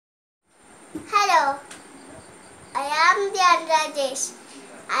Dhyan Rajesh.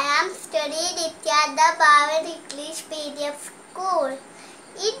 I am studying at the Bhavan English Medium School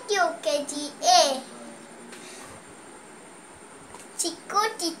in UKG A. Chickoo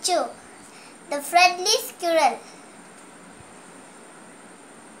tichoo, the friendly squirrel.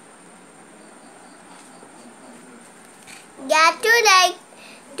 Gato liked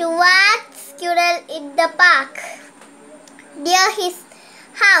to watch squirrel in the park near his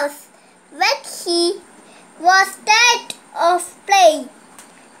house. When he was tired of playing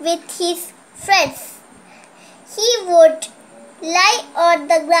with his friends, he would lie on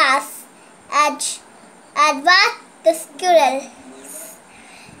the grass and watch the squirrels.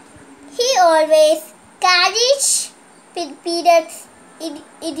 He always carried peanuts in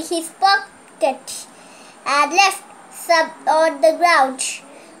his pocket and left some on the ground,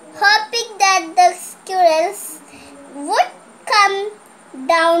 hoping that the squirrels would come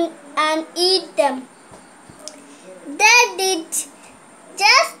down and eat them. They did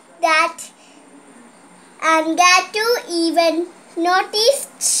just that, and Gato even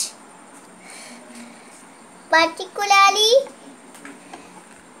noticed particularly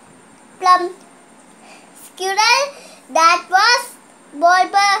plump squirrel that was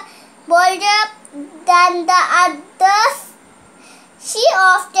bolder than the others. She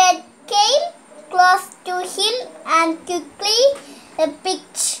often came close to him and quickly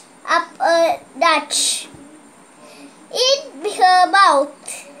picked up a nut in her mouth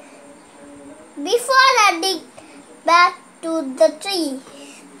before running back to the tree.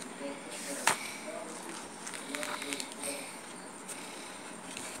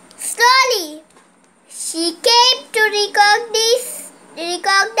 Slowly, she came to recognize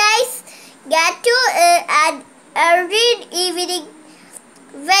Gato, and every evening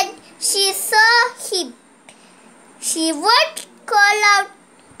when she saw him, she would call out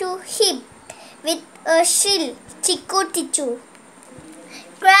to him with a shrill "Chickoo tichoo."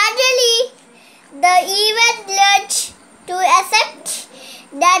 Gradually, the even learned to accept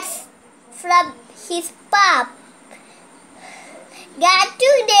nuts from his palm.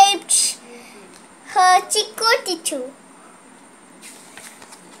 Gato named her Chickoo tichoo.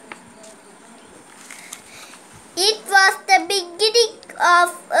 It was the beginning of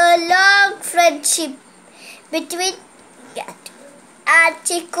a long friendship between Gato and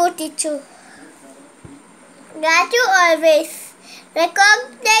Chickoo tichoo. Gato always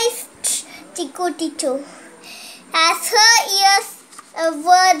recognized Chickoo tichoo as her ears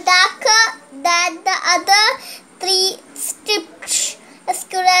were darker than the other three striped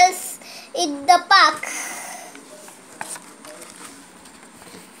squirrels in the park.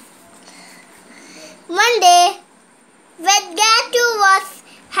 One day, when Gato was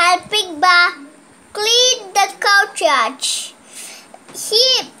helping Ba clean the courtyard, he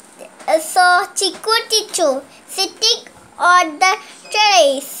saw Chickoo tichoo sitting on the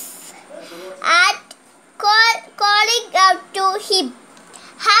terrace and calling out to him.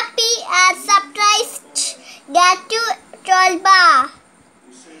 Happy and surprised, Gato told Ba,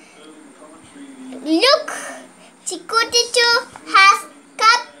 "Look, Chickoo tichoo has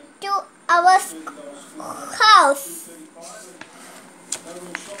come to our house."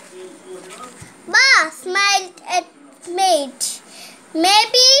 Ba smiled at mate.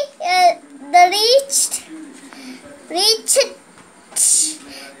 Maybe they reached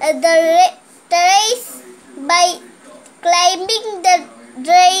the terrace by climbing the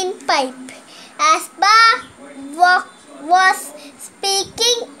drain pipe. As Ba was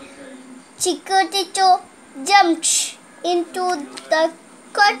speaking, Chickoo tichoo jumped into the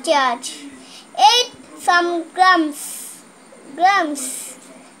courtyard, ate some crumbs,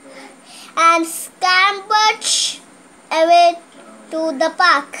 and scampered away to the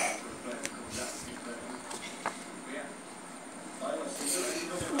park.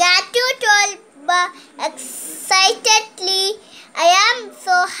 Gato told Ba excitedly, "I am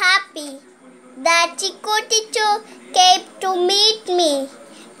so happy that Chickoo tichoo came to meet me."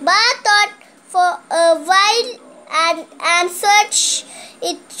 Ba thought for a while and answered,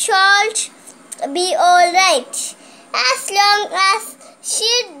 "It should be all right, as long as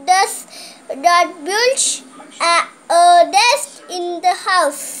she does not build a nest in the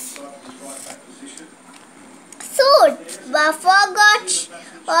house." Soon, Ba forgot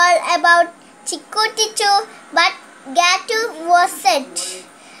all about Chickoo tichoo, but Gato was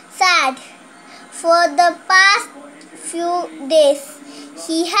sad. For the past few days,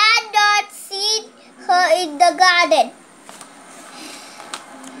 he had not seen her in the garden.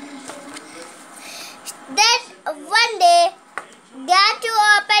 Then one day, Gato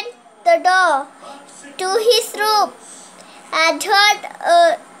opened the door to his room and heard a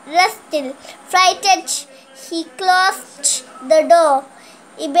rustle. Frightened, he closed the door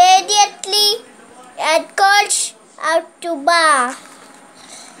immediately and called out to Ba.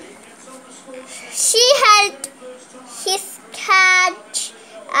 She held his hand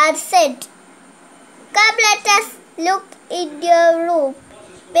and said, "Come, let us look in your room.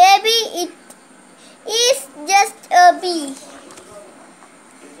 Baby, it is just a bee."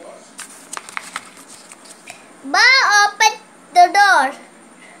 Ba opened the door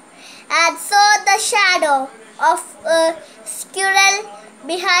and saw the shadow of a squirrel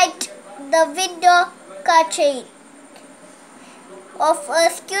behind the window curtain.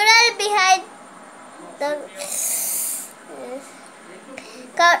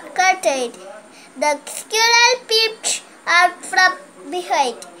 The squirrel peeped out from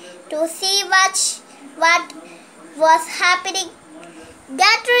behind to see what was happening.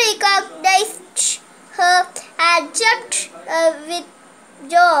 Gato recognized her and jumped with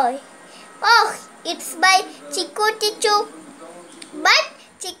joy. "Oh, it's my Chickoo. But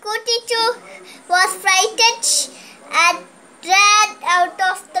Chickoo was frightened and ran out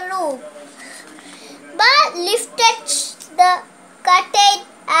of the room. Ba lifted the curtain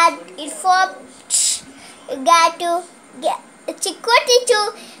and informed Gato, "Chickoo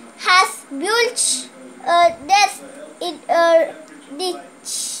has built a nest in a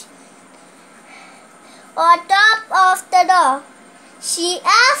niche on top of the door." She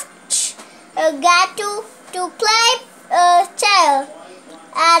asked Gato to climb a chair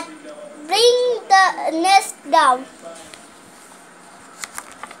and bring the nest down.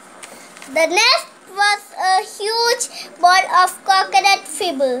 The nest was a huge ball of coconut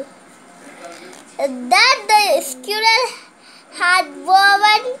fiber that the squirrel had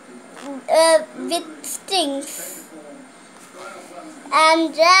woven with strings and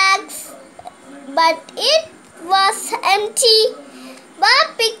rags, but it was empty. Ba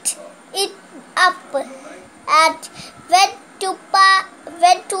picked it up and went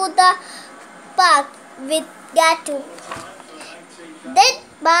to the park with Gato. Then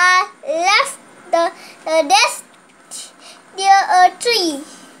Ba left the nest near a tree.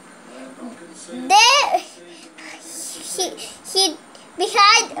 There he hid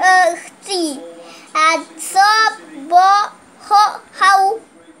behind a tree and saw how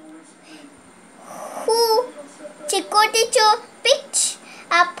Chickoo picked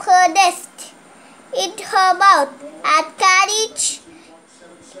up her nest in her mouth and carried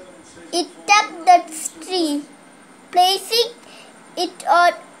it up the tree, placing it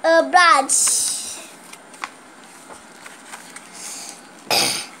on a branch.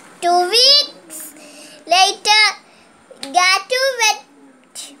 2 weeks later, Gato went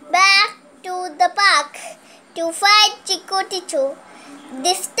back to the park to find Chickoo.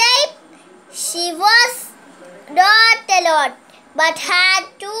 This time, she was not alone, but had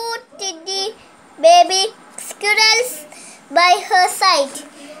 2 tiny baby squirrels by her side.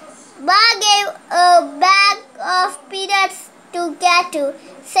 Ba gave a bag of peanuts to Gato,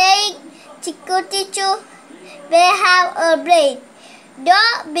 saying Chickoo may have a brain, no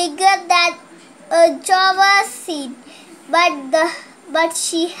bigger than a java seed, but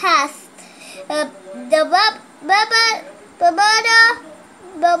she has the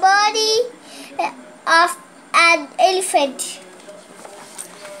body of an elephant.